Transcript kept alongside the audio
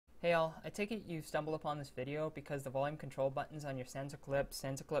Hey all, I take it you stumbled upon this video because the volume control buttons on your Sansa Clip,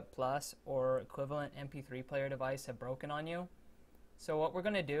 Sansa Clip Plus, or equivalent MP3 player device have broken on you. So what we're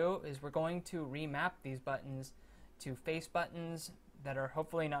going to do is we're going to remap these buttons to face buttons that are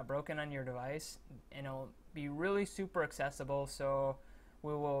hopefully not broken on your device, and it'll be really super accessible, so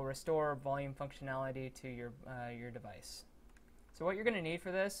we will restore volume functionality to your device. So what you're going to need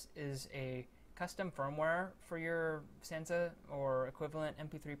for this is a custom firmware for your Sansa or equivalent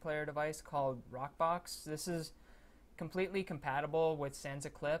MP3 player device called Rockbox. This is completely compatible with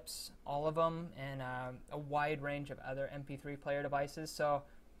Sansa Clips, all of them, and a wide range of other MP3 player devices. So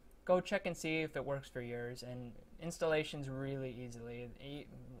go check and see if it works for yours. And installation's really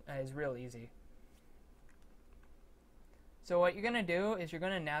real easy. So what you're going to do is you're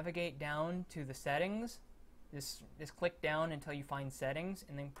going to navigate down to the settings. Just click down until you find settings,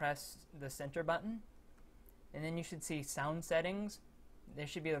 and then press the center button, and then you should see sound settings. This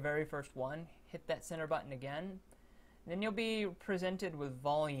should be the very first one. Hit that center button again, and then you'll be presented with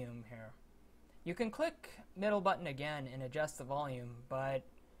volume here. You can click middle button again and adjust the volume, but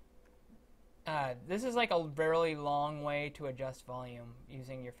this is like a really long way to adjust volume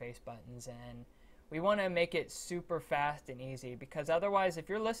using your face buttons, and we want to make it super fast and easy, because otherwise if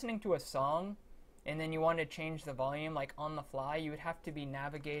you're listening to a song and then you want to change the volume like on the fly, you would have to be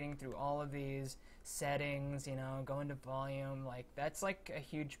navigating through all of these settings, go into volume. Like, that's like a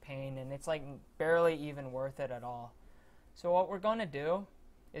huge pain, and it's like barely even worth it at all. So what we're going to do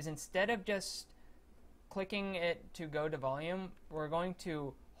is, instead of just clicking it to go to volume, we're going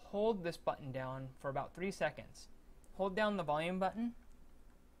to hold this button down for about 3 seconds. Hold down the volume button,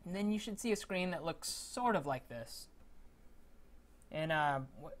 and then you should see a screen that looks sort of like this. And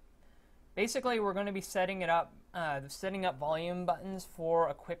basically, we're going to be setting up volume buttons for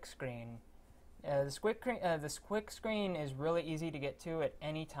a Quickscreen. This Quickscreen is really easy to get to at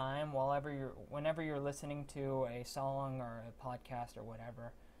any time, whenever you're listening to a song or a podcast or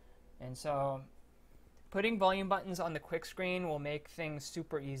whatever. And so, putting volume buttons on the Quickscreen will make things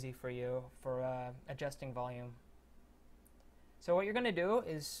super easy for you for adjusting volume. So what you're going to do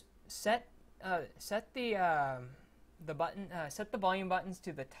is set the volume buttons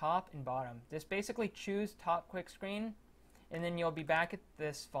to the top and bottom. Just basically choose top Quickscreen, and then you'll be back at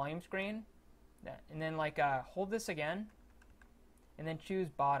this volume screen. And then hold this again, and then choose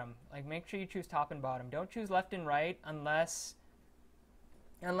bottom. Like, make sure you choose top and bottom. Don't choose left and right unless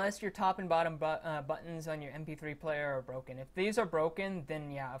your top and bottom buttons on your MP3 player are broken. If these are broken,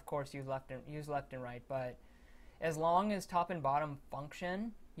 then yeah, of course use left and right. But as long as top and bottom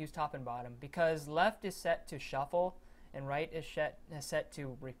function, use top and bottom, because left is set to shuffle and right is set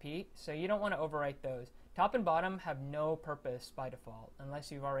to repeat, so you don't want to overwrite those. Top and bottom have no purpose by default, unless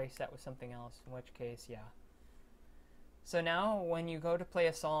you've already set with something else, in which case, yeah. So now, when you go to play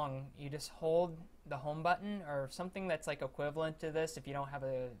a song, you just hold the home button, or something that's like equivalent to this if you don't have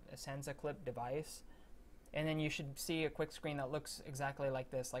a Sansa Clip device, and then you should see a Quickscreen that looks exactly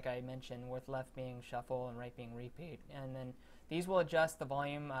like this, like I mentioned, with left being shuffle and right being repeat. And then these will adjust the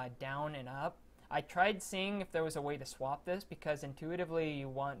volume down and up. I tried seeing if there was a way to swap this, because intuitively you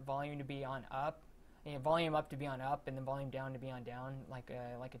want volume to be on up, volume up to be on up, and then volume down to be on down, like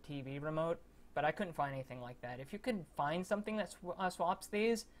a TV remote. But I couldn't find anything like that. If you could find something that swaps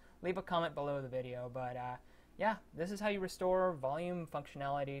these, leave a comment below the video. But yeah, this is how you restore volume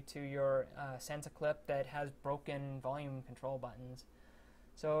functionality to your Sansa Clip that has broken volume control buttons.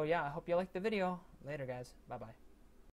 So yeah, I hope you liked the video. Later, guys. Bye-bye.